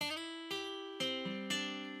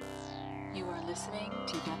listening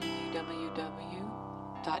to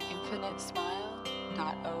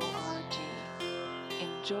www.infinitesmile.org.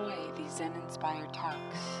 Enjoy these Zen-inspired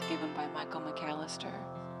talks given by Michael McAllister.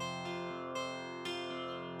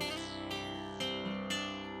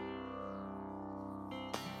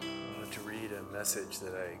 I wanted to read a message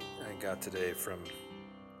that I got today from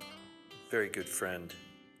a very good friend.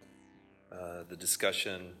 The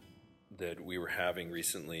discussion that we were having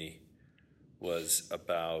recently was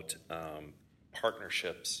about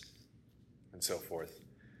partnerships and so forth.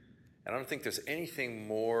 And I don't think there's anything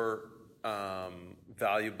more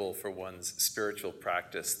valuable for one's spiritual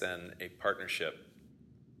practice than a partnership,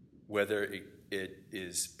 whether it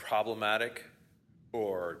is problematic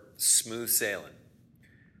or smooth sailing.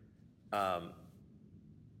 And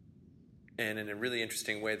in a really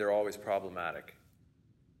interesting way, they're always problematic.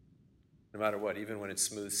 No matter what, even when it's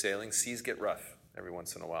smooth sailing, seas get rough every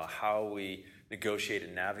once in a while. How we negotiate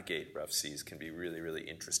and navigate rough seas can be really, really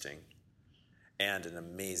interesting and an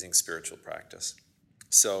amazing spiritual practice.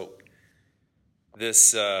 So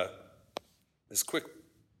this quick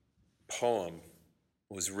poem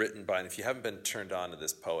was written by, and if you haven't been turned on to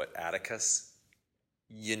this poet, Atticus,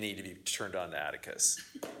 you need to be turned on to Atticus.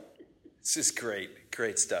 It's just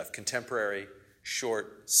great stuff. Contemporary,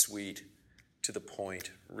 short, sweet, to the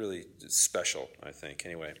point, really special, I think.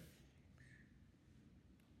 Anyway,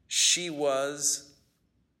 she was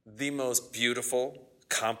the most beautiful,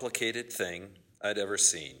 complicated thing I'd ever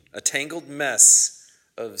seen. A tangled mess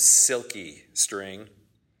of silky string,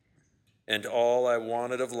 and all I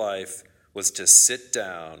wanted of life was to sit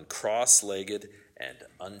down cross-legged and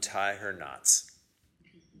untie her knots.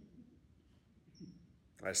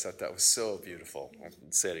 I just thought that was so beautiful. I'll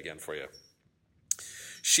say it again for you.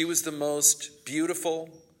 She was the most beautiful,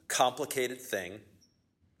 complicated thing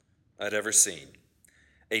I'd ever seen.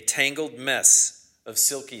 A tangled mess of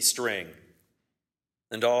silky string.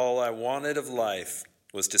 And all I wanted of life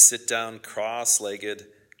was to sit down cross-legged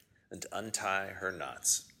and untie her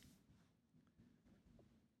knots.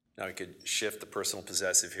 Now we could shift the personal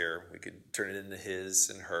possessive here. We could turn it into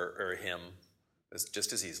his and her or him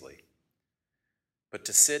just as easily. But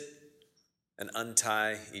to sit and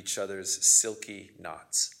untie each other's silky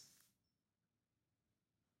knots.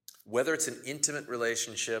 Whether it's an intimate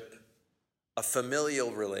relationship, a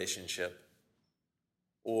familial relationship,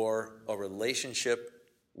 or a relationship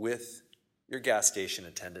with your gas station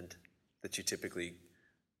attendant that you typically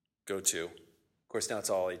go to. Of course, now it's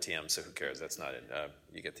all ATM, so who cares? That's not it.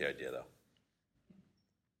 You get the idea, though.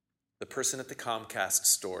 The person at the Comcast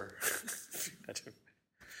store.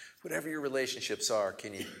 Whatever your relationships are,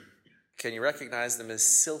 can you recognize them as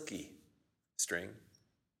silky string?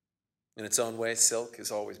 In its own way, silk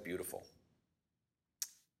is always beautiful.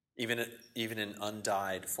 Even in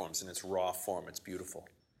undyed forms, in its raw form, it's beautiful.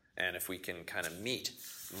 And if we can kind of meet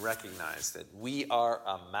and recognize that we are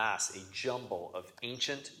a mass, a jumble of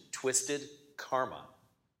ancient, twisted karma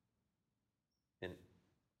in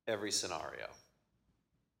every scenario,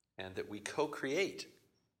 and that we co-create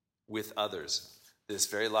with others this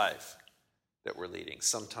very life that we're leading.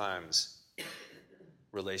 Sometimes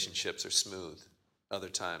relationships are smooth. Other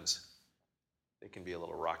times they can be a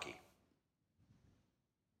little rocky.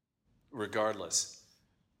 Regardless,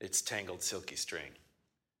 it's tangled silky string.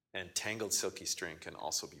 And tangled silky string can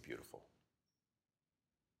also be beautiful.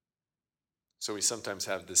 So we sometimes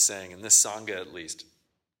have this saying, in this Sangha at least,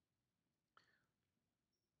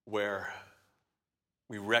 where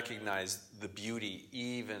we recognize the beauty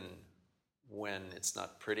even when it's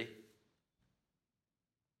not pretty.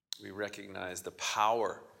 We recognize the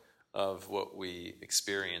power of what we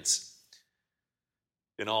experience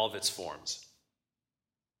in all of its forms.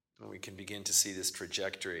 And we can begin to see this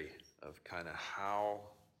trajectory of kind of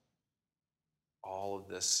how all of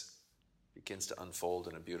this begins to unfold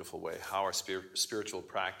in a beautiful way, how our spiritual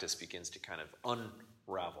practice begins to kind of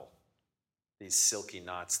unravel these silky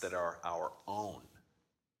knots that are our own.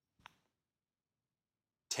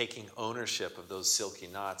 Taking ownership of those silky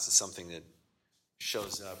knots is something that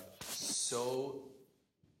shows up so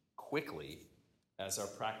quickly as our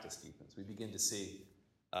practice deepens. We begin to see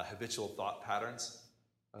habitual thought patterns.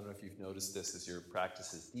 I don't know if you've noticed this as your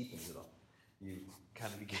practices deepen at all. You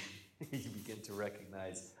kind of begin to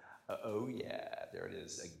recognize, oh yeah, there it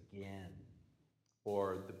is again.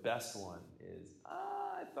 Or the best one is,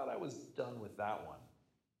 I thought I was done with that one.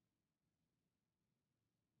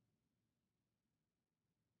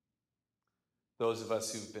 Those of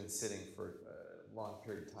us who've been sitting for a long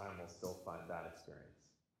period of time will still find that experience.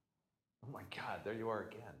 Oh my God, there you are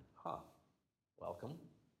again. Huh. Welcome.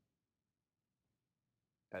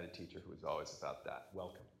 I had a teacher who was always about that.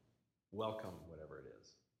 Welcome. Welcome, whatever it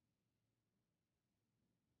is.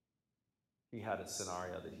 he had a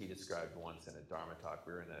scenario that he described once in a Dharma talk.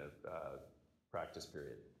 We were in a practice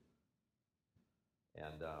period.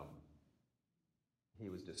 And he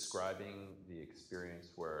was describing the experience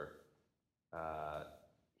where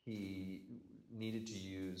he needed to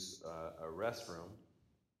use a restroom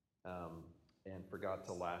and forgot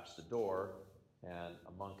to latch the door, and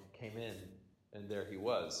a monk came in, and there he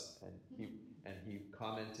was, and he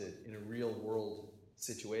commented in a real world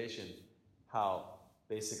situation how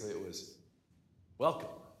basically it was, welcome.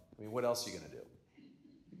 I mean, what else are you going to do?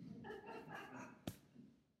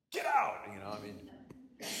 Get out! You know, I mean,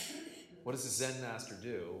 what does a Zen master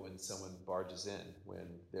do when someone barges in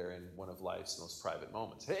when they're in one of life's most private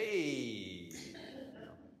moments? Hey! You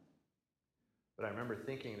know. But I remember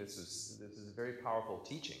thinking this is a very powerful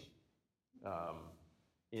teaching,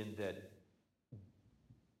 in that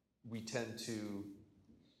we tend to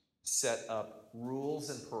set up rules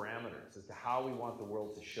and parameters as to how we want the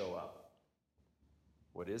world to show up.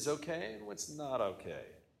 What is okay and what's not okay.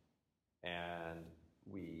 And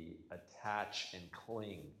we attach and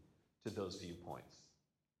cling to those viewpoints.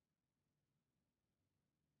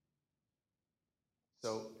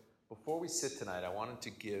 So before we sit tonight, I wanted to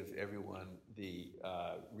give everyone the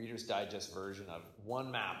Reader's Digest version of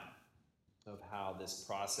one map of how this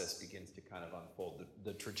process begins to kind of unfold,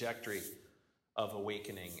 the trajectory of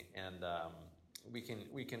awakening, and we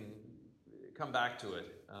can come back to it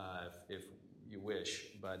if you wish,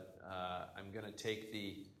 but I'm going to take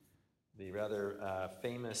the rather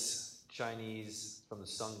famous Chinese from the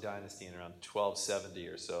Sung Dynasty in around 1270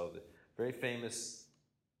 or so, the very famous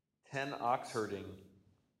 10 ox herding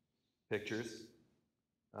pictures,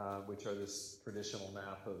 which are this traditional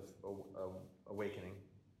map of awakening.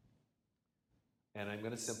 And I'm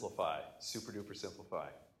going to simplify, super duper simplify,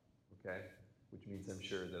 okay? Which means I'm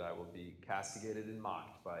sure that I will be castigated and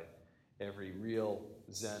mocked by every real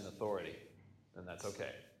Zen authority, and that's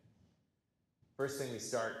okay. First thing we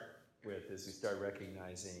start with is we start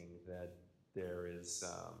recognizing that there is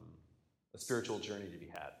a spiritual journey to be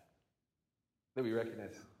had. That we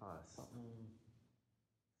recognize, something's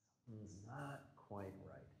not quite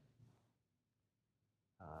right.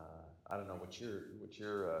 I don't know what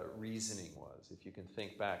your reasoning was. If you can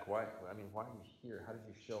think back, why are you here? How did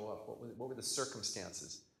you show up? What were the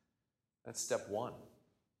circumstances? That's step one.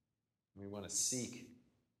 We want to seek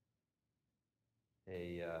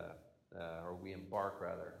or we embark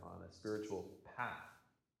rather on a spiritual path.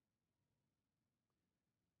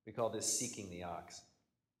 We call this seeking the ox.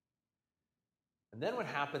 And then what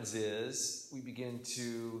happens is we begin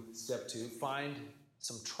to, step two, find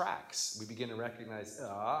some tracks. We begin to recognize, there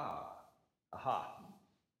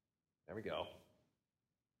we go.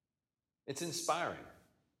 It's inspiring.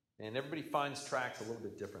 And everybody finds tracks a little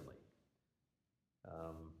bit differently.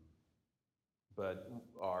 But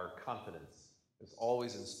our confidence is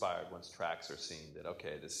always inspired once tracks are seen that,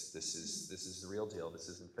 okay, this is the real deal. This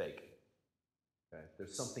isn't fake. Okay?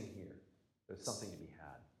 There's something here. There's something to be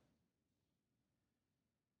had.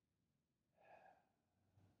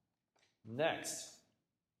 Next,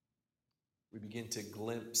 we begin to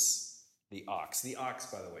glimpse the ox. The ox,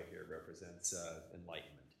 by the way, here represents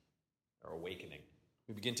enlightenment or awakening.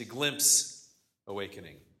 We begin to glimpse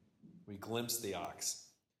awakening. We glimpse the ox.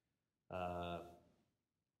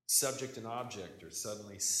 Subject and object are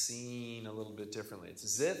suddenly seen a little bit differently. It's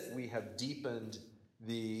as if we have deepened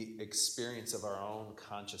the experience of our own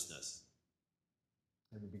consciousness.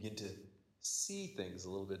 And we begin to see things a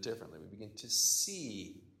little bit differently. We begin to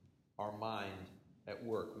see our mind at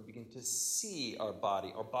work. We begin to see our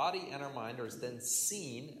body. Our body and our mind are then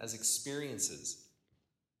seen as experiences.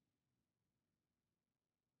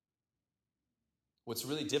 What's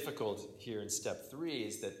really difficult here in step 3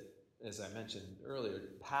 is that, as I mentioned earlier,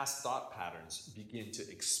 past thought patterns begin to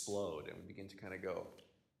explode, and we begin to kind of go,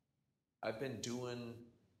 I've been doing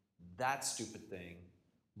that stupid thing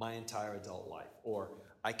my entire adult life. Or,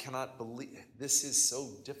 I cannot believe, this is so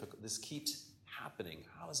difficult. This keeps happening.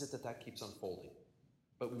 How is it that keeps unfolding?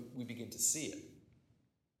 But we begin to see it.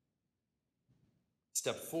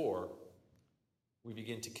 Step 4, we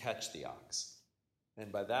begin to catch the ox.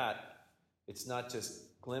 And by that, it's not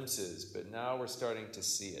just glimpses, but now we're starting to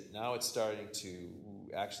see it. Now it's starting to,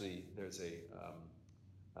 actually, there's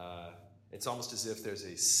it's almost as if there's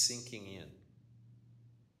a sinking in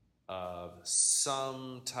of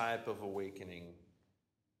some type of awakening,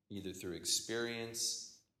 either through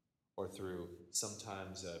experience or through,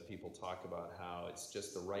 sometimes people talk about how it's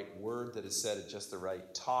just the right word that is said at just the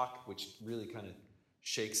right talk, which really kind of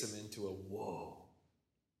shakes them into a whoa,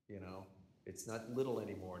 you know? It's not little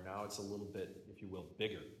anymore. Now it's a little bit, if you will,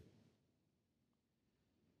 bigger.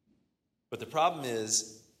 But the problem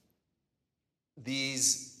is,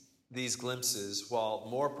 these glimpses, while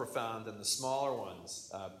more profound than the smaller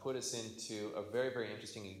ones, put us into a very, very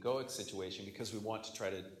interesting egoic situation because we want to try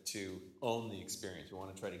to own the experience. We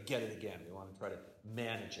want to try to get it again. We want to try to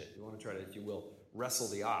manage it. We want to try to, if you will, wrestle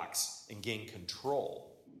the ox and gain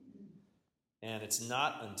control. And it's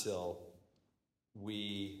not until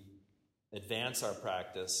we advance our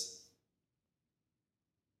practice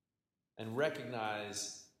and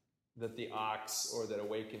recognize that the ox or that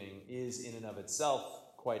awakening is in and of itself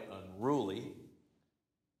quite unruly,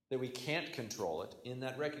 that we can't control it, in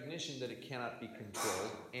that recognition that it cannot be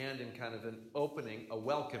controlled, and in kind of an opening, a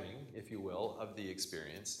welcoming, if you will, of the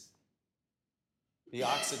experience, the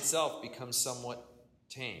ox itself becomes somewhat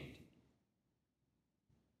tamed.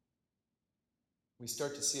 We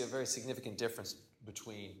start to see a very significant difference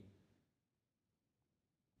between,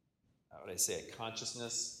 how would I say it,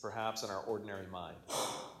 consciousness, perhaps, and our ordinary mind.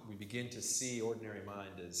 We begin to see ordinary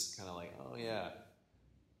mind as kind of like, oh yeah,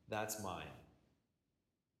 that's mine.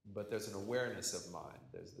 But there's an awareness of mind.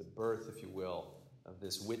 There's the birth, if you will, of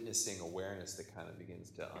this witnessing awareness that kind of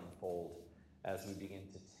begins to unfold as we begin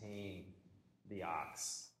to tame the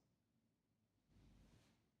ox.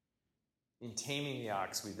 In taming the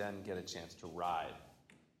ox, we then get a chance to ride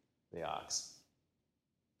the ox.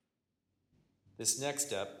 This next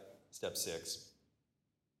step, step 6,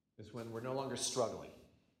 is when we're no longer struggling.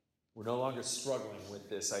 We're no longer struggling with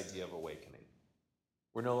this idea of awakening.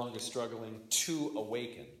 We're no longer struggling to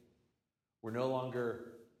awaken. We're no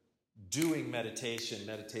longer doing meditation.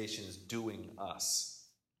 Meditation is doing us.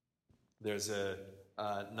 There's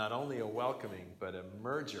not only a welcoming, but a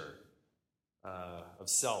merger of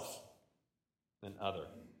self and other.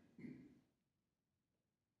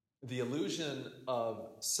 The illusion of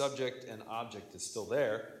subject and object is still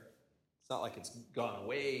there. It's not like it's gone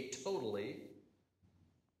away totally,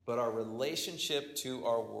 but our relationship to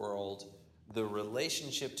our world, the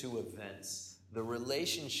relationship to events, the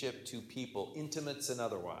relationship to people, intimates and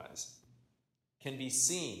otherwise, can be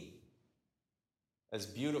seen as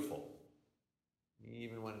beautiful,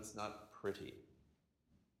 even when it's not pretty.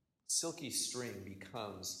 Silky string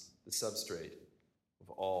becomes the substrate of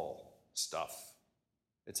all stuff.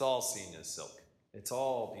 It's all seen as silk. It's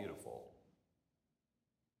all beautiful.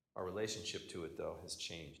 Our relationship to it, though, has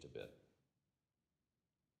changed a bit.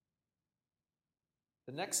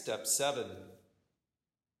 The next step, 7,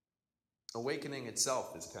 awakening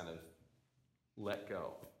itself is kind of let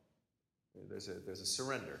go. There's a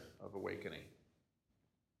surrender of awakening.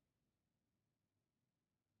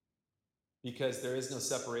 Because there is no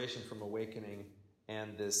separation from awakening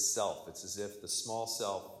and this self. It's as if the small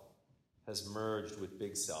self has merged with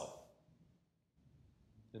big self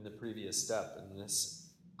in the previous step. And this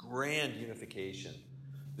grand unification,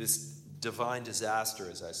 this divine disaster,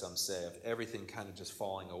 as some say, of everything kind of just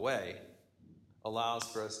falling away, allows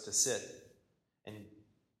for us to sit and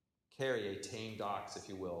carry a tamed ox, if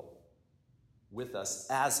you will, with us,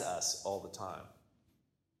 as us, all the time.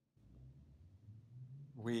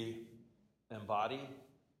 We embody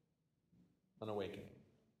an awakening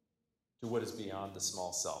to what is beyond the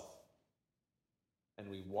small self. And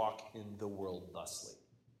we walk in the world thusly.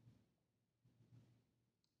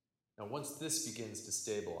 Now, once this begins to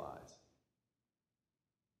stabilize,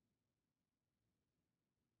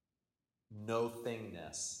 no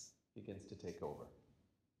thingness begins to take over.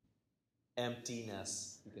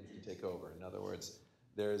 Emptiness begins to take over. In other words,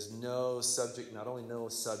 there is no subject, not only no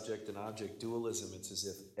subject and object dualism, it's as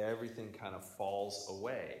if everything kind of falls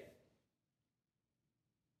away.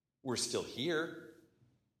 We're still here.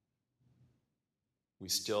 We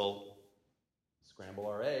still scramble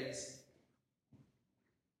our eggs.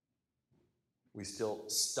 We still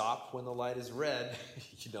stop when the light is red,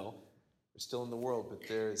 We're still in the world, but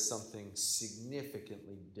there is something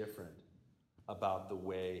significantly different about the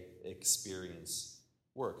way experience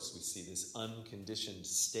works. We see this unconditioned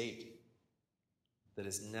state that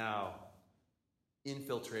is now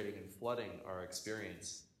infiltrating and flooding our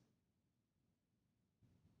experience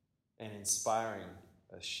and inspiring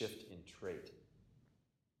a shift in trait.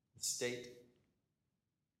 The state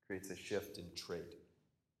creates a shift in trait.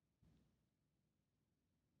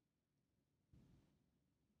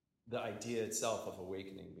 The idea itself of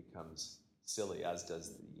awakening becomes silly, as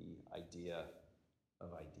does the idea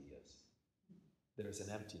of ideas. There's an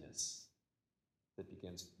emptiness that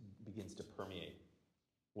begins to permeate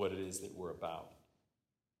what it is that we're about.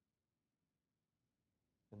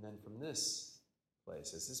 And then from this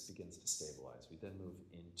place, as this begins to stabilize, we then move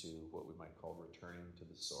into what we might call returning to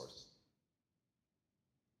the source.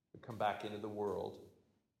 We come back into the world,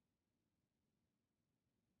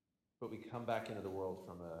 but we come back into the world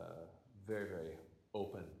from a very, very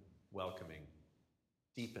open, welcoming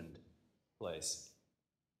deepened place.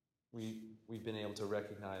 We've been able to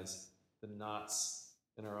recognize the knots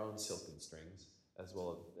in our own silken strings as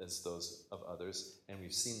well as those of others, and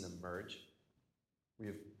we've seen them merge. We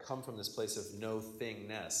have come from this place of no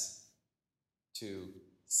thingness to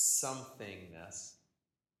somethingness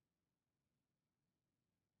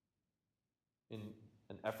in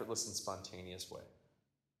an effortless and spontaneous way.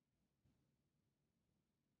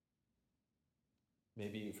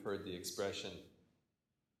 Maybe you've heard the expression,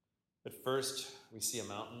 at first we see a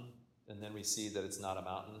mountain, and then we see that it's not a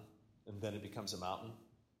mountain, and then it becomes a mountain.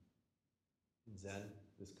 In Zen,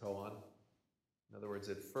 this koan. In other words,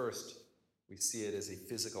 at first we see it as a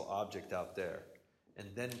physical object out there, and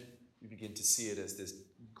then we begin to see it as this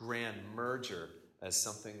grand merger, as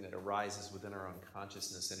something that arises within our own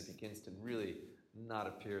consciousness, and it begins to really not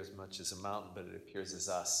appear as much as a mountain, but it appears as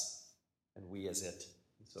us, and we as it,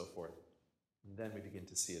 and so forth. And then we begin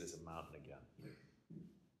to see it as a mountain again.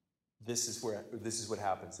 This is what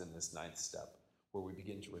happens in this ninth step, where we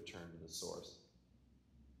begin to return to the source.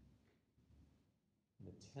 In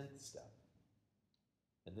the 10th step,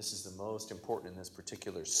 and this is the most important in this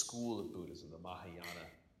particular school of Buddhism, the Mahayana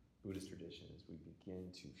Buddhist tradition, is we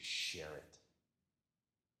begin to share it.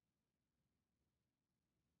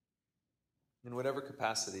 In whatever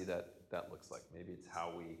capacity that looks like. Maybe it's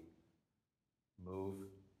how we move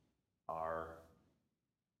our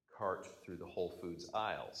cart through the Whole Foods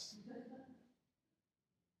aisles.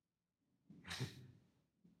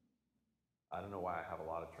 I don't know why I have a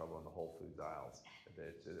lot of trouble in the Whole Foods aisles,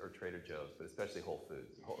 or Trader Joe's, but especially Whole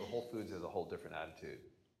Foods. Whole Foods has a whole different attitude.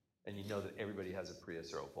 And you know that everybody has a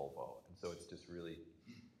Prius or a Volvo. And so it's just really,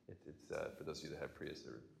 it's for those of you that have Prius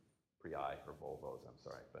or Prii or Volvos, I'm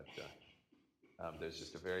sorry. But there's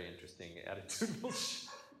just a very interesting attitudinal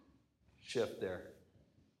shift there.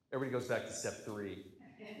 Everybody goes back to step 3.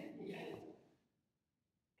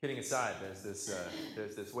 Kidding aside,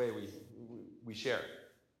 there's this way we share it.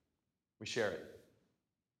 We share it.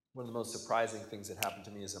 One of the most surprising things that happened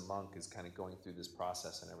to me as a monk is kind of going through this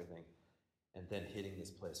process and everything, and then hitting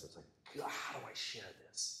this place where it's like, God, how do I share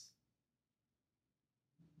this?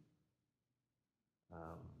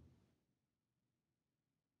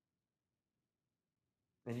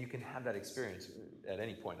 And you can have that experience at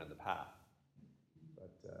any point on the path,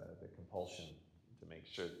 but the compulsion to make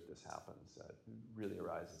sure that this happens really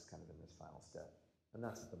arises kind of in this final step. And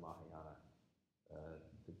that's what the Mahayana,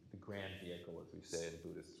 the grand vehicle, as we say in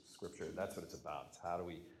Buddhist scripture, that's what it's about. It's how do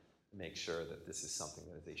we make sure that this is something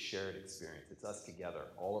that is a shared experience. It's us together,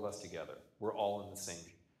 all of us together. We're all in the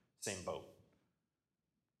same boat.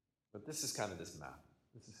 But this is kind of this map.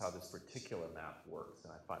 This is how this particular map works,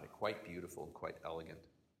 and I find it quite beautiful and quite elegant.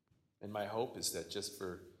 And my hope is that just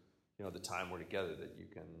for the time we're together, that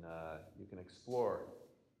you can explore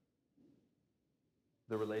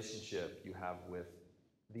the relationship you have with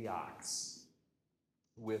the ox,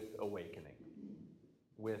 with awakening,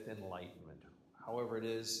 with enlightenment, however it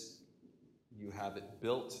is you have it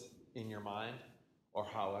built in your mind, or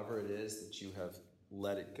however it is that you have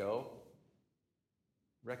let it go.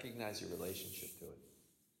 Recognize your relationship to it.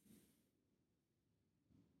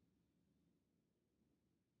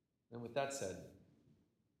 And with that said,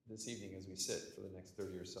 this evening as we sit for the next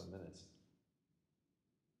 30 or so minutes,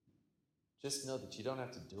 just know that you don't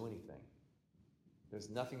have to do anything. There's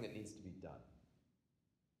nothing that needs to be done.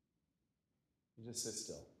 You just sit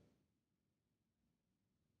still.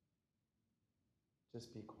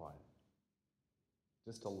 Just be quiet.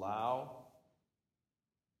 Just allow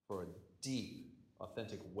for a deep,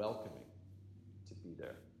 authentic welcoming to be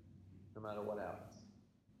there. No matter what happens,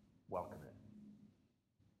 welcome it.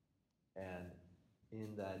 And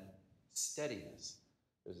in that steadiness,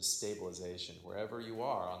 there's a stabilization. Wherever you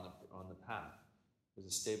are on the path, there's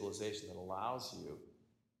a stabilization that allows you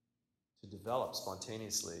to develop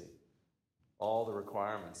spontaneously all the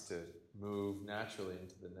requirements to move naturally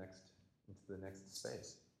into the next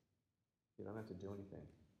space. You don't have to do anything.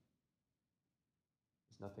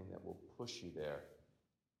 There's nothing that will push you there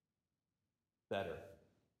better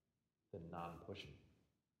than non-pushing.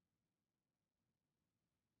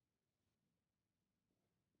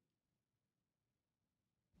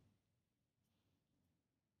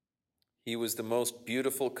 He was the most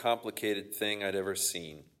beautiful, complicated thing I'd ever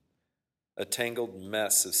seen. A tangled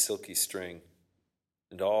mess of silky string.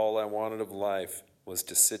 And all I wanted of life was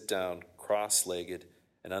to sit down, cross-legged,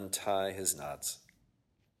 and untie his knots.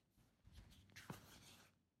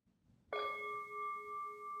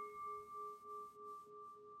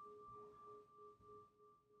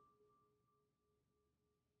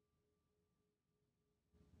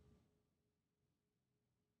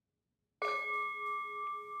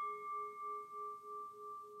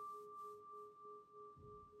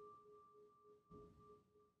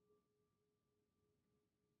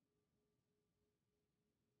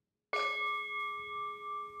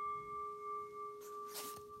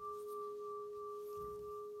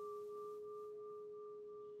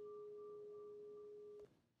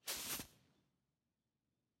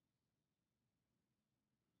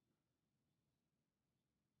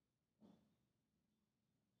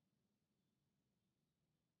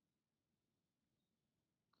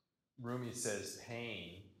 Rumi says,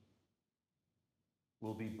 pain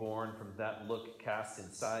will be born from that look cast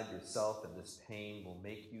inside yourself, and this pain will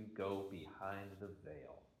make you go behind the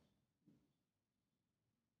veil.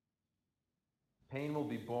 Pain will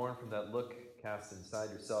be born from that look cast inside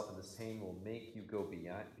yourself, and this pain will make you go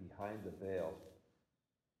behind the veil.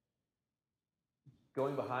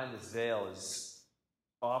 Going behind this veil is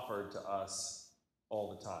offered to us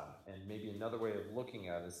all the time. And maybe another way of looking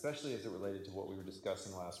at it, especially as it related to what we were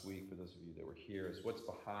discussing last week, for those of you that were here, is what's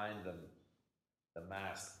behind the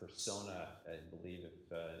mask, persona, I believe,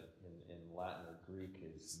 if in Latin or Greek,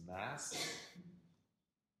 is mask.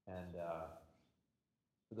 And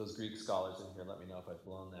for those Greek scholars in here, let me know if I've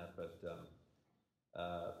blown that, but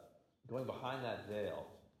going behind that veil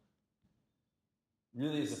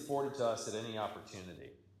really is afforded to us at any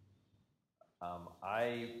opportunity.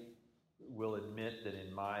 I will admit that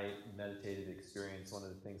in my meditative experience, one of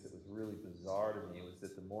the things that was really bizarre to me was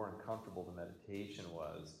that the more uncomfortable the meditation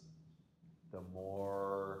was, the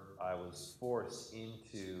more I was forced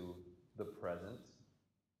into the present.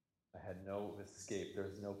 I had no escape. There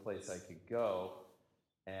was no place I could go.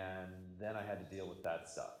 And then I had to deal with that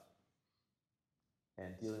stuff.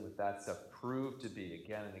 And dealing with that stuff proved to be,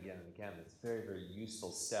 again and again and again, this very, very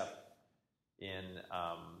useful step in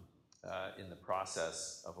the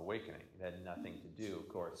process of awakening. It had nothing to do, of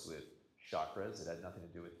course, with chakras. It had nothing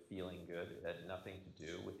to do with feeling good. It had nothing to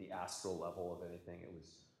do with the astral level of anything. It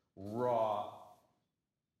was raw,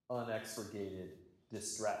 unexpurgated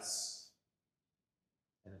distress.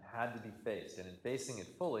 And it had to be faced. And in facing it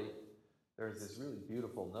fully, there's this really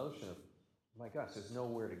beautiful notion of, oh my gosh, there's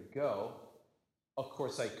nowhere to go. Of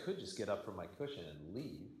course, I could just get up from my cushion and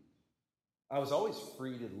leave. I was always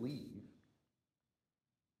free to leave.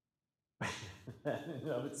 That in and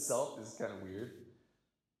of itself is kind of weird.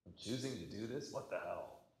 I'm choosing to do this? What the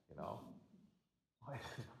hell? You know?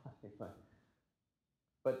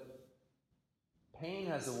 But pain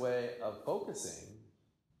has a way of focusing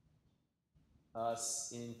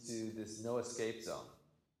us into this no escape zone.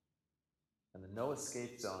 And the no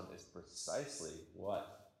escape zone is precisely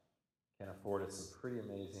what can afford us some pretty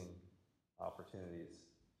amazing opportunities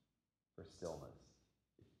for stillness.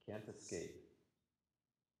 If you can't escape,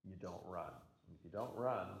 you don't run. And if you don't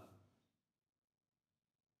run,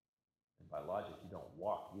 and by logic, you don't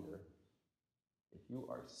walk either, if you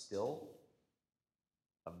are still,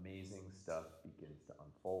 amazing stuff begins to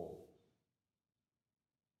unfold.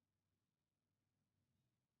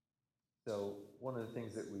 So one of the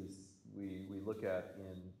things that we look at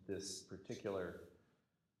in this particular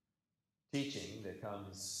teaching that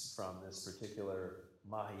comes from this particular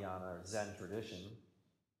Mahayana or Zen tradition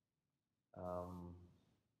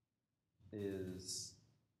is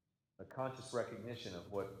a conscious recognition of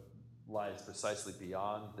what lies precisely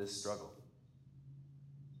beyond this struggle.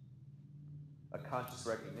 A conscious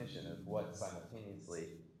recognition of what simultaneously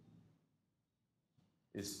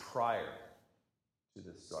is prior to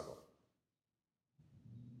this struggle.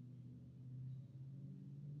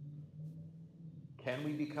 Can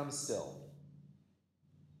we become still?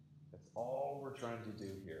 That's all we're trying to do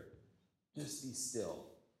here. Just be still.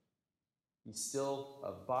 Be still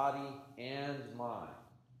of body and mind.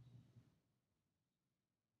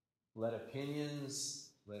 Let opinions,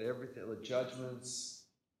 let everything, let judgments,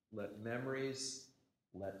 let memories,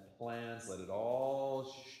 let plans, let it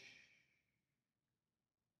all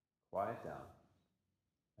quiet down.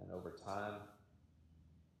 And over time,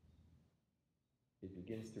 it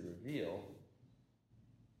begins to reveal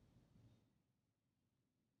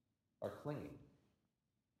our clinging.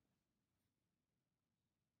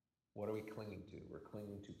 What are we clinging to? We're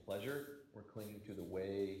clinging to pleasure. We're clinging to the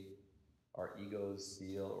way our egos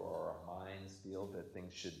feel or our minds feel that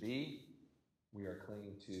things should be. We are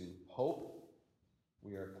clinging to hope.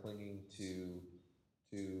 We are clinging to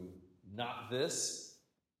not this.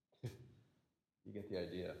 You get the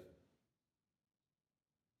idea.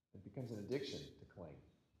 It becomes an addiction to cling.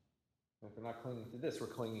 And if we're not clinging to this, we're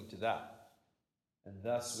clinging to that. And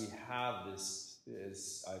thus we have this,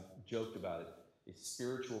 as I've joked about it, a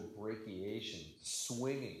spiritual brachiation,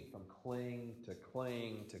 swinging from cling to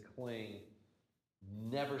cling to cling,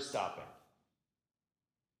 never stopping.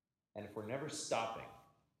 And if we're never stopping,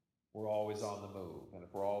 we're always on the move. And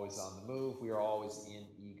if we're always on the move, we are always in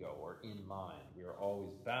ego or in mind. We are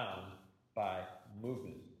always bound by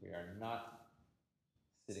movement. We are not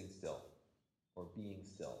sitting still or being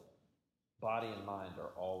still. Body and mind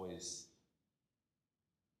are always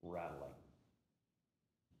rattling.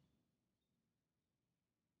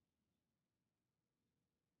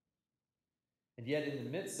 And yet, in the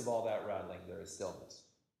midst of all that rattling, there is stillness.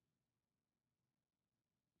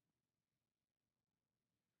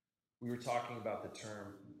 We were talking about the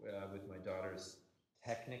term with my daughters,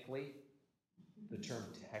 technically, the term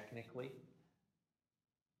technically.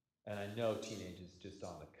 And I know teenagers just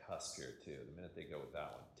on the cusp here too, the minute they go with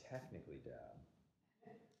that one. Technically, Dad.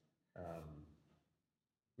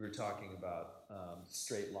 We were talking about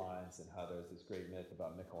straight lines and how there's this great myth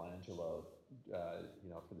about Michelangelo,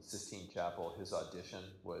 for the Sistine Chapel. His audition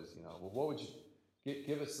was, well, what would you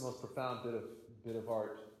give us the most profound bit of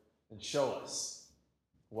art and show us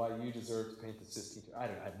why you deserve to paint the Sistine Chapel. I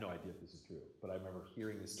have no idea if this is true, but I remember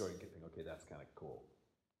hearing this story and thinking, okay, that's kind of cool.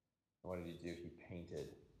 And what did he do? He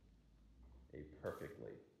painted a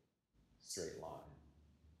perfectly straight line.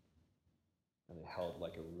 And they held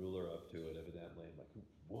like a ruler up to it, evidently, and like,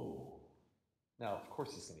 whoa. Now, of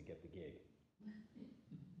course he's going to get the gig.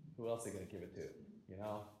 Who else are they going to give it to?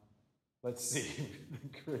 Let's see.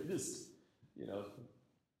 The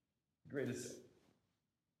greatest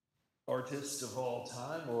artist of all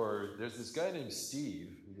time, or there's this guy named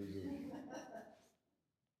Steve.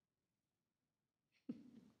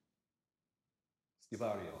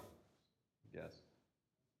 Stivario, yes.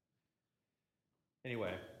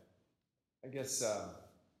 Anyway, I guess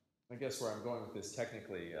where I'm going with this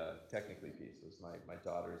technically piece was my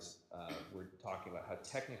daughters were talking about how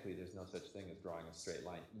technically there's no such thing as drawing a straight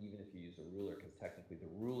line, even if you use a ruler, because technically the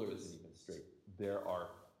ruler isn't even straight.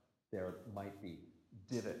 There might be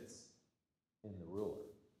divots in the ruler,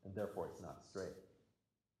 and therefore it's not straight.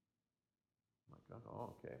 I'm like,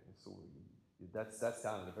 oh, okay. So that's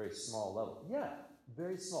down at a very small level. Yeah,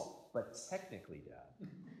 very small, but technically, Dad.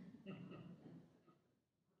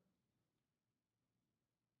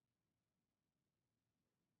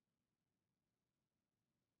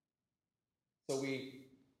 So we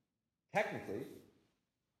technically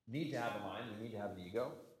need to have a mind, we need to have an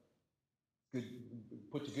ego.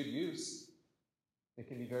 Put to good use, it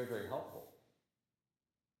can be very, very helpful.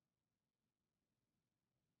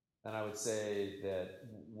 And I would say that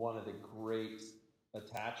one of the great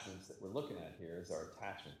attachments that we're looking at here is our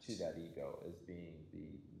attachment to that ego as being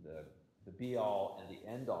the be-all and the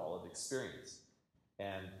end-all of experience.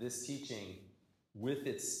 And this teaching, with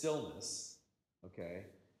its stillness, okay,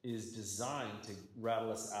 is designed to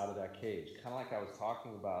rattle us out of that cage. Kind of like I was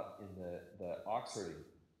talking about in the ox herding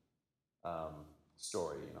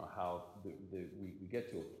story, how we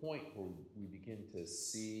get to a point where we begin to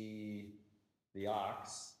see the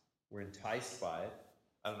ox, we're enticed by it.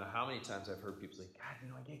 I don't know how many times I've heard people say, God,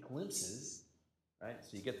 I get glimpses, right?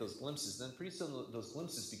 So you get those glimpses, then pretty soon those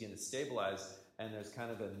glimpses begin to stabilize, and there's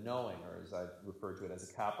kind of a knowing, or as I've referred to it as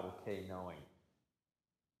a capital K knowing.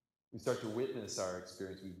 We start to witness our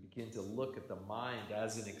experience. We begin to look at the mind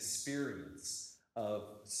as an experience of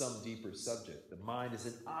some deeper subject. The mind is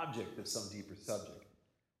an object of some deeper subject.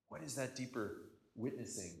 What is that deeper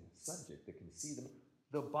witnessing subject that can see them?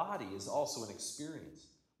 The body is also an experience.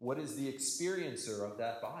 What is the experiencer of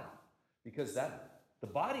that body? Because the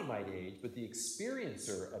body might age, but the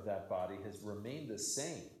experiencer of that body has remained the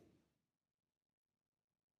same.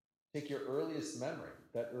 Take your earliest memory.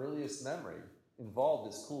 That earliest memory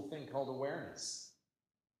involved this cool thing called awareness.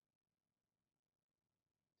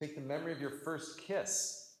 Take the memory of your first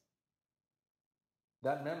kiss.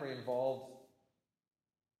 That memory involved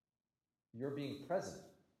your being present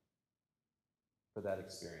for that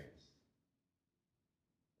experience.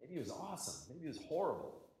 Maybe it was awesome. Maybe it was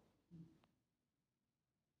horrible.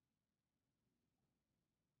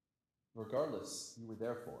 Regardless, you were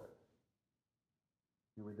there for it.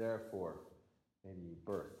 You were there for maybe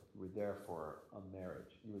birth. You were there for a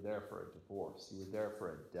marriage. You were there for a divorce. You were there for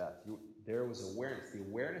a death. There was awareness. The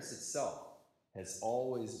awareness itself has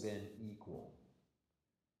always been equal.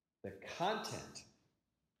 The content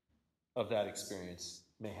of that experience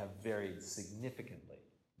may have varied significantly.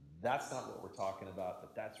 That's not what we're talking about,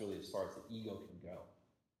 but that's really as far as the ego can go.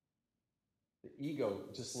 The ego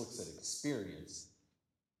just looks at experience,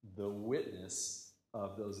 the witness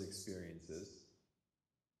of those experiences,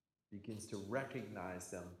 begins to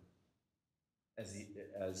recognize them as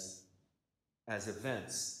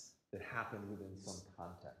events that happen within some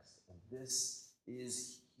context. And this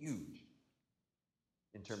is huge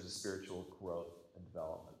in terms of spiritual growth and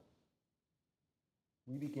development.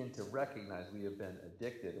 We begin to recognize we have been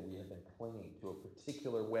addicted and we have been clinging to a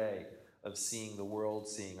particular way of seeing the world,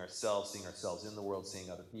 seeing ourselves in the world, seeing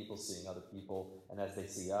other people, and as they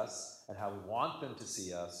see us, and how we want them to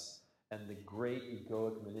see us, and the great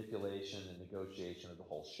egoic manipulation and negotiation of the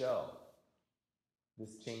whole show.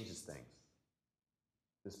 This changes things.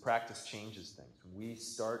 This practice changes things. When we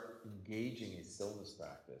start engaging a stillness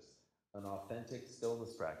practice, an authentic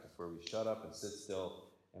stillness practice where we shut up and sit still,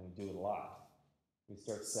 and we do it a lot, we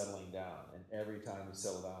start settling down. And every time we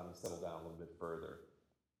settle down a little bit further.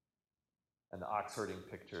 And the ox herding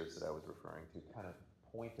pictures that I was referring to kind of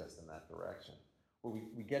point us in that direction, where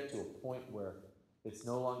we get to a point where it's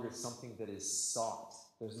no longer something that is sought.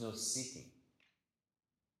 There's no seeking.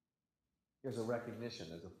 There's a recognition,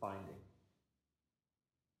 there's a finding.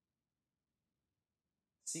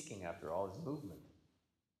 Seeking, after all, is movement.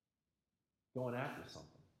 Going after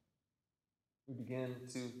something. We begin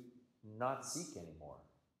to not seek anymore.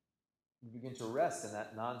 We begin to rest in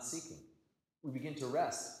that non-seeking. We begin to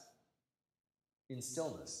rest in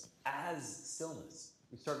stillness, as stillness.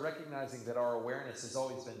 We start recognizing that our awareness has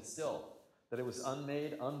always been still, that it was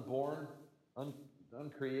unmade, unborn,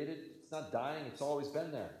 uncreated. It's not dying, it's always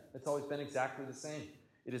been there. It's always been exactly the same.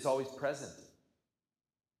 It is always present.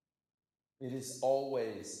 It is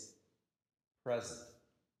always present.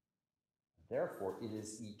 Therefore, it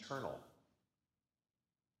is eternal.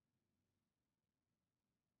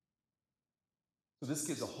 So this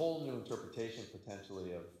gives a whole new interpretation,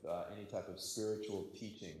 potentially, of any type of spiritual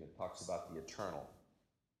teaching that talks about the eternal.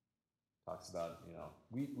 Talks about,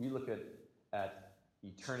 we look at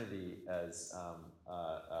eternity as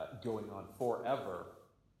going on forever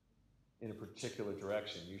in a particular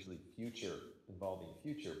direction, usually future, involving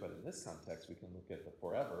future. But in this context, we can look at the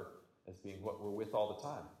forever as being what we're with all the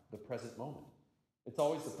time, the present moment. It's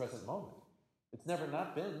always the present moment. It's never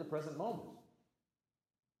not been the present moment.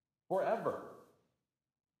 Forever.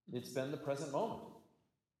 It's been the present moment.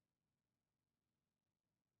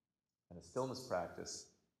 And a stillness practice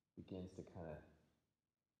begins to kind of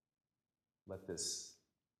let this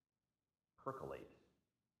percolate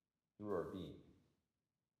through our being.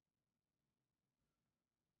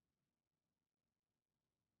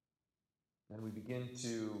 And we begin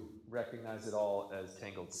to recognize it all as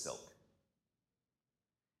tangled silk.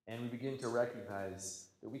 And we begin to recognize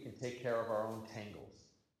that we can take care of our own tangles.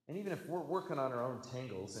 And even if we're working on our own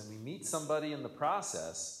tangles and we meet somebody in the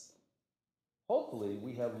process, hopefully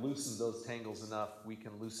we have loosened those tangles enough we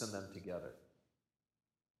can loosen them together.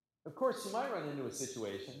 Of course, you might run into a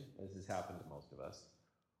situation, as has happened to most of us,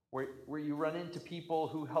 where you run into people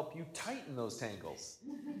who help you tighten those tangles.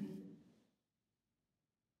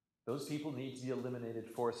 Those people need to be eliminated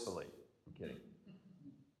forcefully. I'm kidding.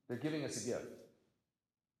 They're giving us a gift.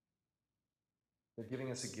 They're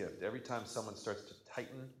giving us a gift. Every time someone starts to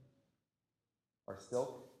tighten our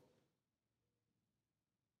silk,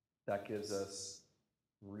 that gives us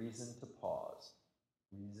reason to pause,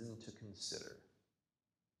 reason to consider.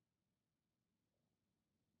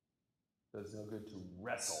 Does no good to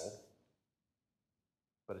wrestle,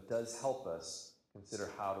 but it does help us consider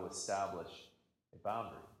how to establish a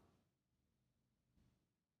boundary.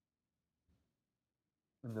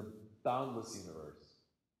 In the boundless universe,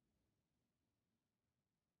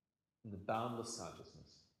 in the boundless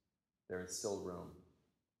consciousness, there is still room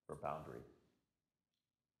for boundary.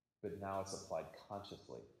 But now it's applied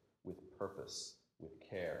consciously, with purpose, with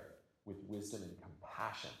care, with wisdom and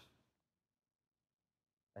compassion.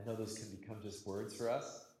 I know those can become just words for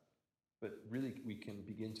us, but really we can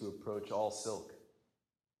begin to approach all silk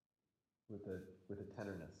with a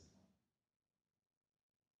tenderness.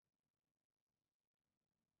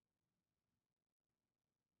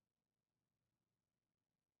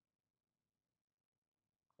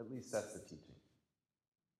 At least that's the teaching.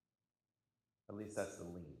 At least that's the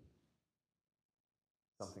lean.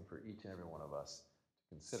 Something for each and every one of us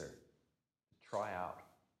to consider, to try out.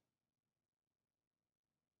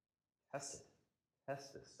 Test it.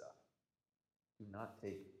 Test this stuff. Do not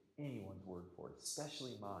take anyone's word for it,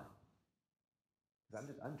 especially mine. Because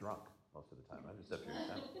I'm drunk most of the time. I'm just up here,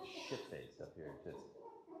 I'm shit-faced up here, just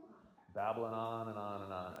babbling on and on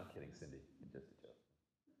and on. I'm kidding, Cindy. It's just a joke.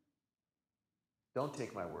 Don't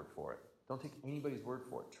take my word for it. Don't take anybody's word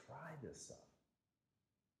for it. Try this stuff.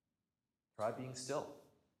 Try being still.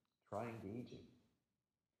 Try engaging.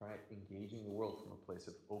 Try engaging the world from a place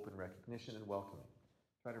of open recognition and welcoming.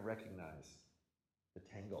 Try to recognize the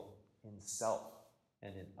tangle in self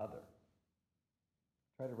and in other.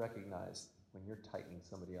 Try to recognize when you're tightening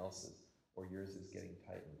somebody else's or yours is getting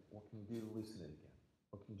tightened. What can you do to loosen it again?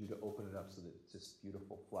 What can you do to open it up so that it's just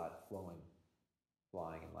beautiful, flat, flowing,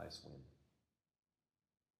 flying in life's wind?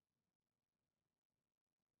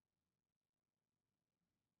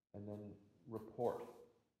 And then report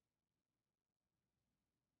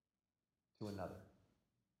to another.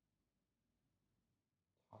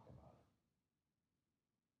 Talk about it.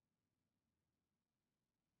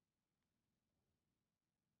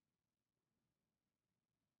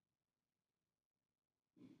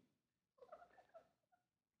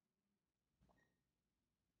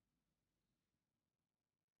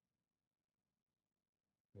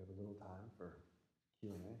 little time for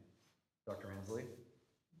Q&A. Dr. Ansley?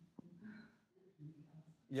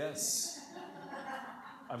 Yes.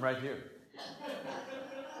 I'm right here.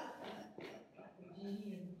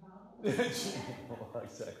 Exactly.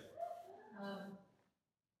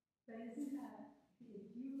 But isn't that,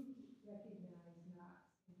 if you recognize knots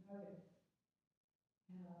in others,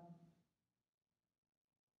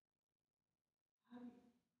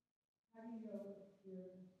 how do you know if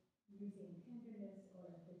you're using tenderness or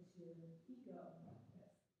if it's your ego that's the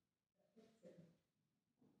fixer?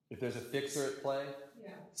 If there's a fixer at play?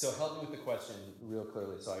 Yeah. So help me with the question real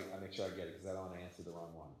clearly so I make sure I get it, because I don't want to answer the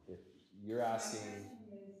wrong one. If you're asking... My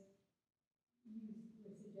question is, you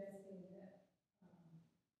were suggesting that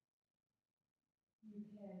you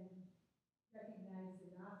can recognize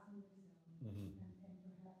the knots in yourself and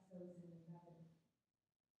perhaps those in another,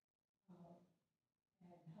 and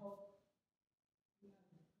help the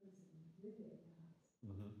other person with their knots.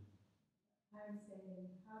 I'm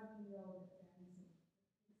saying, how do you know that that isn't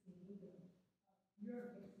fixing ego?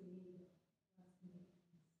 You're fixing ego.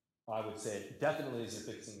 I would say it definitely is your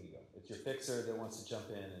fixing ego. It's your fixer that wants to jump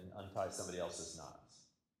in and untie somebody else's knots.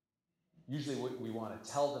 Usually we want to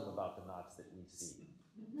tell them about the knots that we see.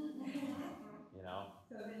 You know?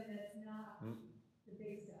 So then that's not the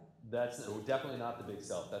big self. That's definitely not the big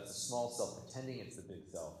self. That's the small self pretending it's the big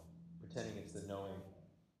self. Pretending it's the knowing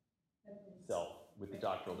self with the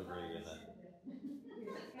doctoral degree and the...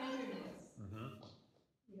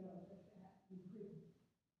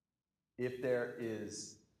 If there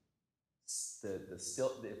is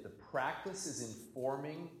if the practice is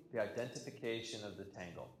informing the identification of the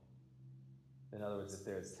tangle, in other words, if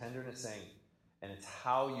there's tenderness saying, and it's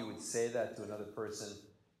how you would say that to another person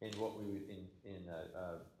in what we would in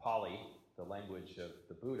Pali, the language of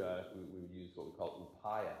the Buddha, we would use what we call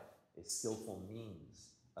upaya, a skillful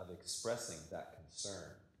means of expressing that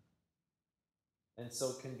concern. And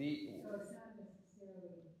so it can be... So it's not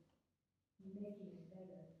necessarily making it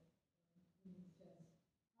better. It's just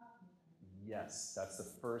talking about it. Yes, that's the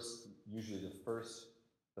first, usually the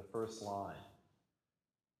first line.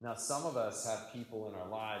 Now, some of us have people in our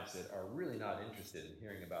lives that are really not interested in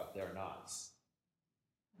hearing about their knots.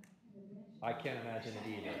 I can't imagine it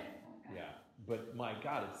either. Yeah, but my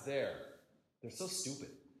God, it's there. They're so stupid.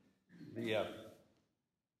 The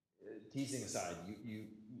teasing aside,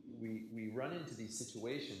 we run into these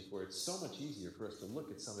situations where it's so much easier for us to look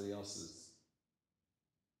at somebody else's,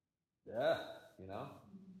 you know,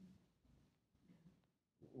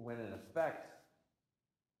 when in effect,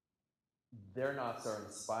 their knots are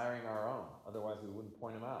inspiring our own. Otherwise, we wouldn't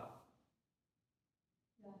point them out.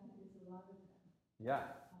 Yeah, I think there's a lot of that. Yeah.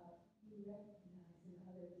 You recognize in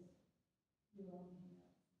others your own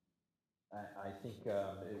knots. I think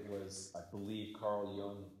it was, I believe, Carl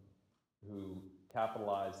Jung who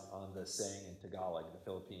capitalized on the saying in Tagalog, the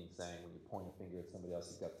Philippine saying, when you point a finger at somebody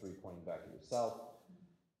else, you've got three pointing back at yourself.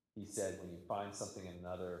 He said, when you find something in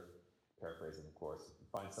another, paraphrasing of course, if you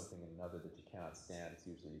find something in another that you cannot stand, it's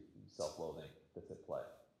usually self-loathing that's at play.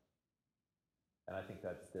 And I think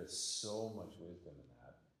that there's so much wisdom in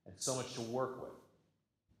that, and so much to work with.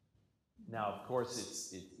 Now, of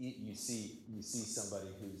course, you see somebody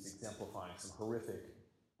who's exemplifying some horrific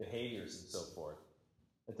behaviors and so forth.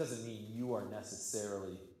 That doesn't mean you are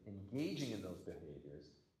necessarily engaging in those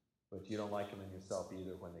behaviors, but you don't like them in yourself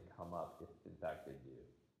either when they come up, if in fact they do.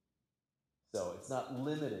 So it's not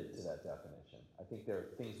limited to that definition. I think there are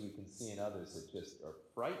things we can see in others that just are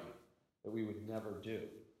frightening, that we would never do.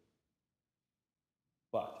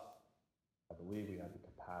 But I believe we have the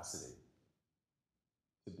capacity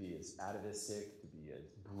to be as atavistic, to be as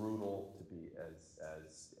brutal, to be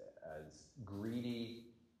as greedy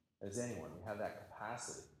as anyone. We have that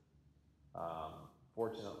capacity.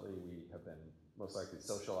 Fortunately, we have been most likely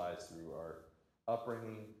socialized through our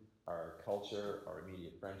upbringing, our culture, our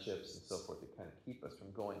immediate friendships, and so forth that kind of keep us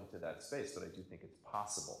from going into that space, but I do think it's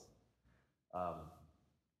possible. I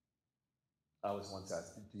was once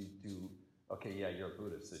asked, okay, yeah, you're a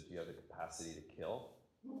Buddhist, so do you have the capacity to kill?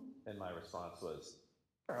 And my response was,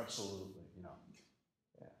 absolutely,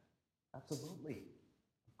 yeah, absolutely,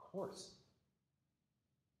 of course.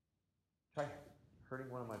 Try hurting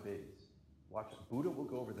one of my babies. Watch it. Buddha will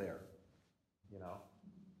go over there, Now,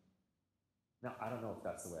 I don't know if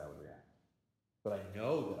that's the way I would react, but I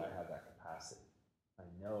know that I have that capacity. I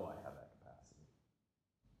know I have that capacity.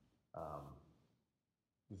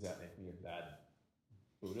 Does that make me a bad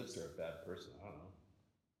Buddhist or a bad person? I don't know.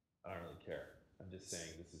 I don't really care. I'm just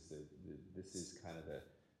saying this is kind of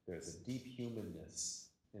there's a deep humanness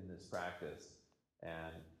in this practice,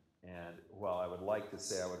 and while I would like to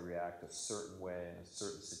say I would react a certain way in a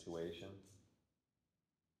certain situation,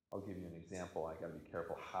 I'll give you an example. I got to be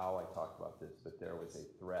careful how I talk about this, but there was a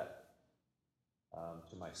threat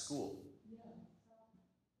to my school.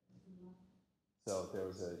 So there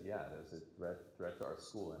was a threat to our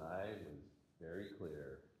school, and I was very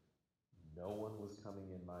clear. No one was coming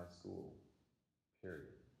in my school. Period.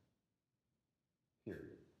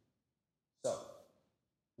 So,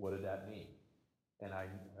 what did that mean? And I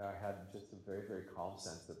had just a very, very calm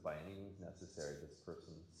sense that by any means necessary, this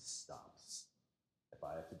person stops. If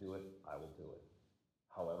I have to do it, I will do it.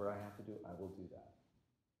 However I have to do it, I will do that.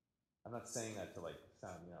 I'm not saying that to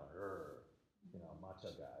sound,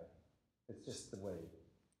 macho guy. It's just the way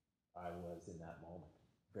I was in that moment.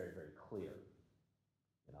 Very, very clear.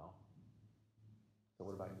 So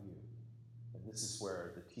what about you? And this is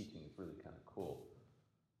where the teaching is really kind of cool.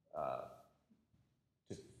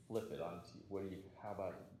 To flip it onto you. How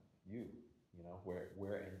about you?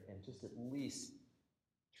 Where and just at least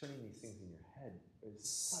turning these things in your head is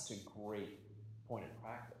such a great point of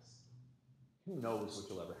practice. Who knows what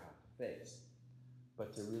you'll ever have to face?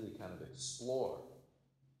 But to really kind of explore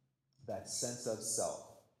that sense of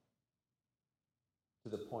self to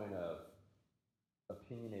the point of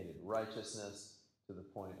opinionated righteousness, to the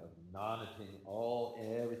point of non-opinion,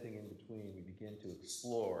 everything in between. We begin to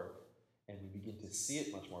explore, and we begin to see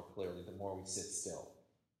it much more clearly the more we sit still.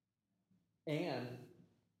 And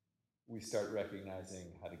we start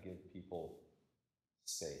recognizing how to give people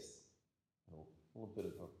space, a little bit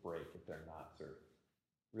of a break if they're not sort of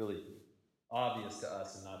really obvious to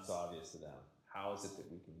us and not so obvious to them. How is it that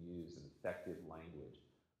we can use an effective language,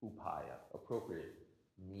 upaya, appropriate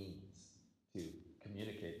means, to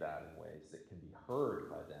communicate that in ways that can be heard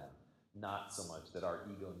by them, not so much that our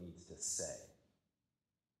ego needs to say.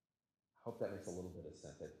 I hope that makes a little bit of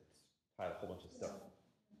sense. I tied a whole bunch of stuff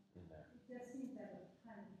in there. It just seems like a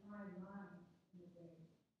kind of fine line in a way.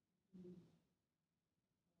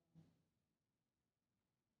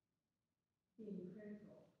 Being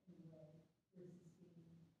critical in a way versus being.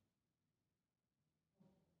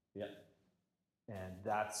 Yeah. And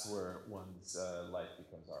that's where one's life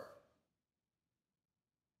becomes art.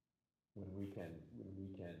 When we can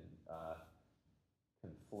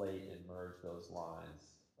conflate and merge those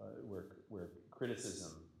lines, where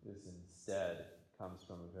criticism is instead comes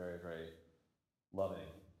from a very, very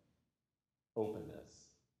loving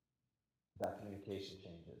openness, that communication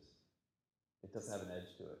changes. It doesn't have an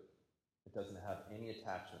edge to it. It doesn't have any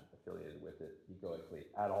attachment affiliated with it egoically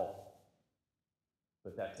at all.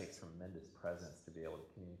 But that takes tremendous presence to be able to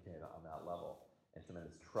communicate on that level, and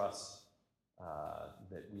tremendous trust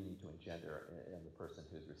that we need to engender in the person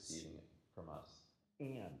who's receiving it from us.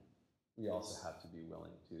 And we also have to be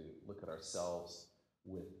willing to look at ourselves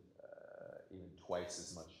with even twice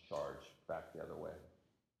as much charge back the other way.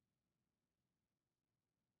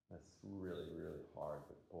 That's really, really hard,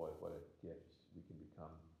 but boy, what a gift we can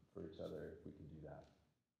become for each other if we can do that.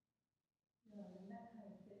 No, and that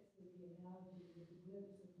kind of fits with the analogy with the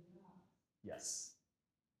glimpse of the eye. Yes.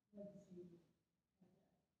 Once you have that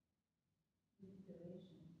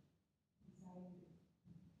manipulation inside you,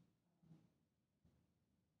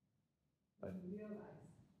 when you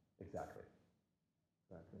realize. Exactly.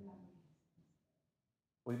 Exactly. That makes sense.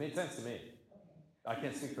 Well, it made sense to me. Okay. I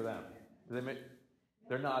can't speak for them.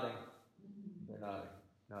 They're nodding. They're nodding.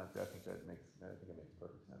 No, I think it makes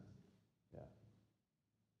perfect sense. Yeah.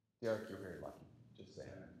 Derek, you're very lucky. Just saying.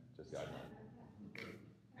 Just God.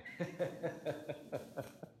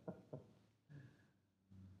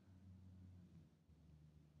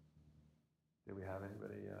 Do we have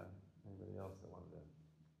anybody else that wanted to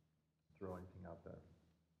throw anything out there?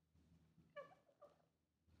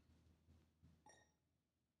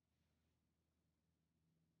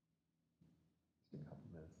 Just a couple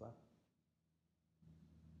minutes left.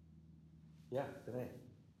 Yeah, Danae.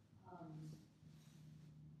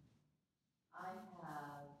 I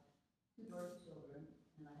have two birth children,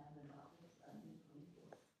 and I have an adopted son who's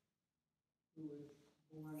 24, who was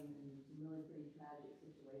born in some really pretty tragic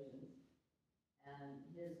situations. And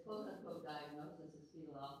his quote-unquote diagnosis is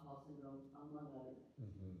fetal alcohol syndrome, among other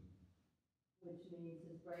things, which means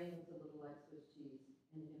his brain was a little like Swiss cheese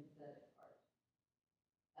and an empathetic part.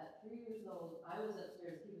 At 3 years old, I was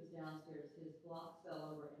upstairs, he was downstairs, his blocks fell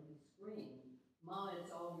over, and he screamed, "Mom, it's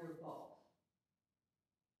all your fault."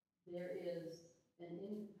 There is an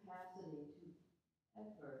incapacity to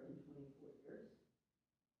ever, in 24 years,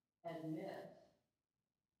 admit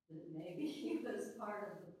that maybe he was part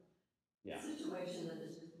of the situation that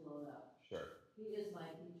has just blown up. Sure. He is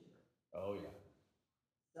my teacher. Oh, yeah.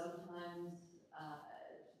 Sometimes a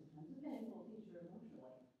painful teacher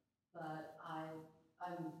emotionally, but I'm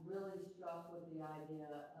really struck with the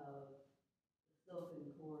idea of the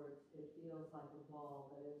silken cords, it feels like a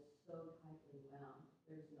ball that is so tightly wound.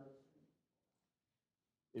 There's no string.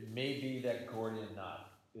 It may be that Gordian knot.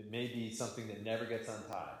 It may be something that never gets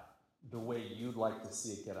untied, the way you'd like to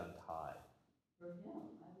see it get untied. For him,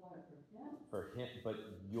 I want it for him. For him, but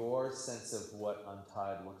your sense of what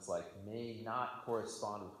untied looks like may not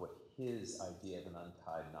correspond with what his idea of an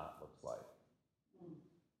untied knot looks like.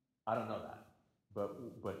 I don't know that,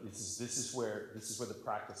 but this is where the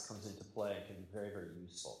practice comes into play and can be very, very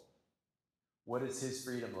useful. What does his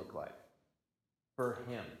freedom look like? For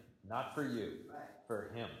him, not for you. Right.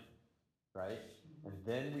 For him, right? And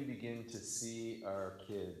then we begin to see our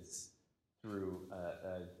kids through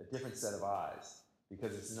a different set of eyes,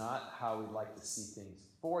 because it's not how we'd like to see things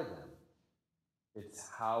for them. It's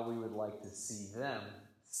how we would like to see them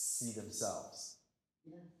see themselves.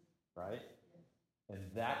 Yes. Right? And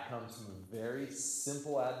that comes from a very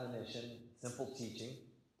simple admonition, simple teaching,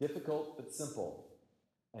 difficult but simple.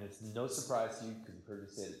 And it's no surprise to you because you've heard me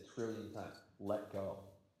say it a trillion times. Let go.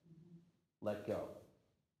 Let go.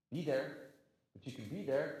 Be there, but you can be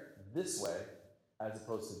there this way as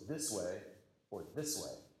opposed to this way or this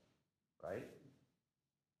way. Right?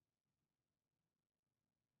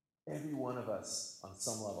 Every one of us, on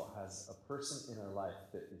some level, has a person in our life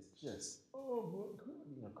that is just,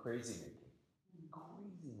 crazy making.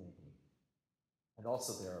 Crazy making. And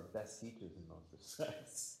also, they're our best teachers in most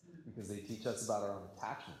respects because they teach us about our own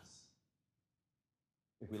attachments,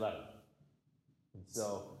 if we let them. And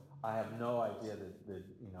so, I have no idea the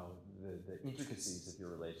intricacies of your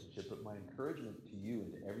relationship, but my encouragement to you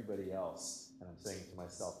and to everybody else, and I'm saying it to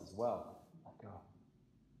myself as well, let go.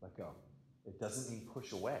 Let go. It doesn't mean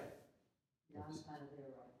push away. Yeah, I'm kind of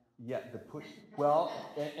there right now. Yeah, the push. Well,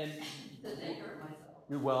 and To take care of myself.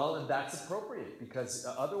 well, and that's appropriate because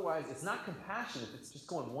otherwise, it's not compassion if it's just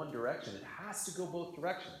going one direction. It has to go both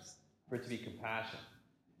directions for it to be compassion.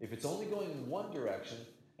 If it's only going in one direction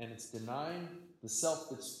and it's denying the self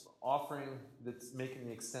that's offering, that's making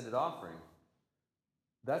the extended offering,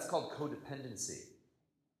 that's called codependency.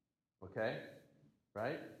 Okay,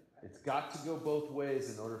 right? It's got to go both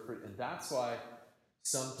ways in order for it, and that's why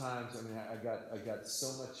sometimes, I got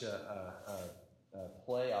so much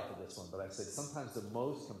play off of this one, but I said sometimes the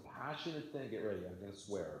most compassionate thing, get ready, I'm going to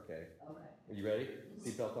swear, okay? Okay. Are you ready?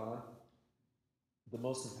 Seatbelt on? The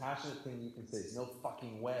most compassionate thing you can say is no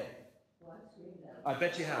fucking way. Well, I screamed that. I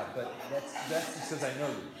bet you have, but that's just because I know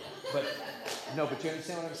you. But you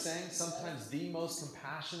understand what I'm saying? Sometimes the most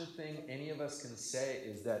compassionate thing any of us can say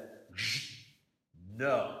is that,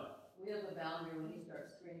 no. We have a boundary. When he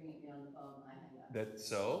starts screaming at me on the phone, I hang up. That's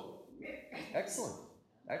so? Excellent.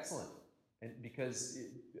 Excellent. And because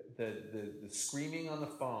the screaming on the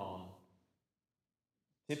phone,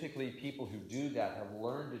 typically people who do that have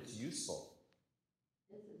learned it's useful.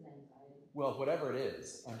 This is anxiety. Well, whatever it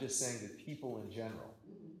is, I'm just saying that people in general.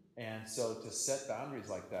 Mm-hmm. And so to set boundaries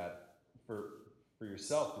like that for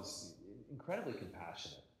yourself is incredibly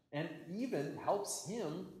compassionate. And even helps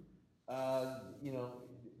him,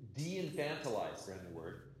 de-infantilize, brand new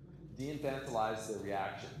word, de-infantilize the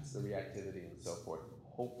reactions, the reactivity, and so forth,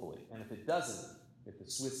 hopefully. And if it doesn't, if the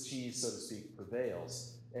Swiss cheese, so to speak,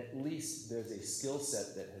 prevails, at least there's a skill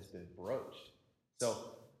set that has been broached. So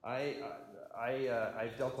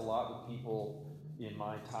I've dealt a lot with people in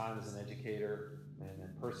my time as an educator, and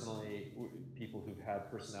then personally, people who've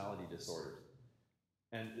had personality disorders.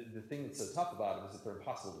 And the thing that's so tough about them is that they're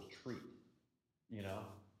impossible to treat.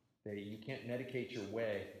 You can't medicate your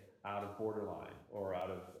way out of borderline or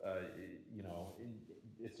out of,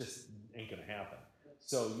 it just ain't going to happen.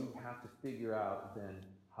 So you have to figure out then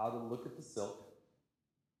how to look at the silk,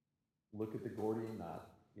 look at the Gordian knot,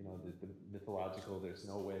 the mythological, there's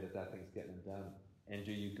no way that thing's getting done. And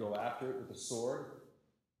do you go after it with a sword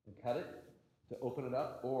and cut it to open it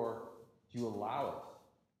up, or do you allow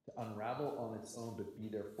it to unravel on its own, but be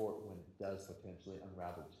there for it when it does potentially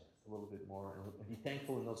unravel just a little bit more, and be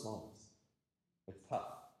thankful in those moments? It's tough.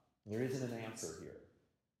 There isn't an answer here.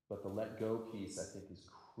 But the let go piece, I think, is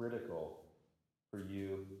critical for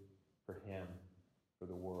you, for him, for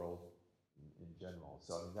the world in general.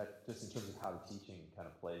 So that just in terms of how the teaching kind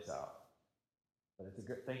of plays out. But it's a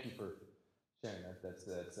good. Thank you for sharing that. That's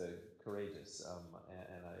courageous,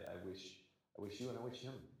 and I wish you and I wish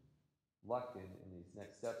him luck in these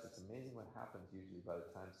next steps. It's amazing what happens usually by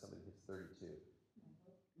the time somebody hits 32.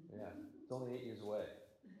 Yeah, it's only 8 years away.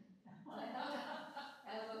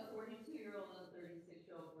 I have a 42-year-old and a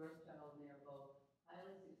 36-year-old birth child, and they're both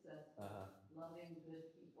highly successful, loving,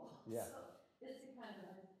 good people. Yeah. So it's the kind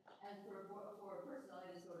of, and for a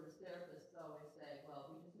personality disorders therapists always say,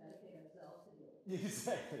 well, we just medicate ourselves to do it.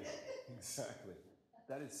 Exactly.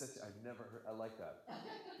 That is such, I've never heard, I like that.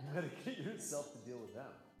 You medicate yourself to deal with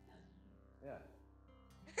them. Yeah.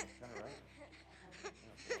 Kind of right.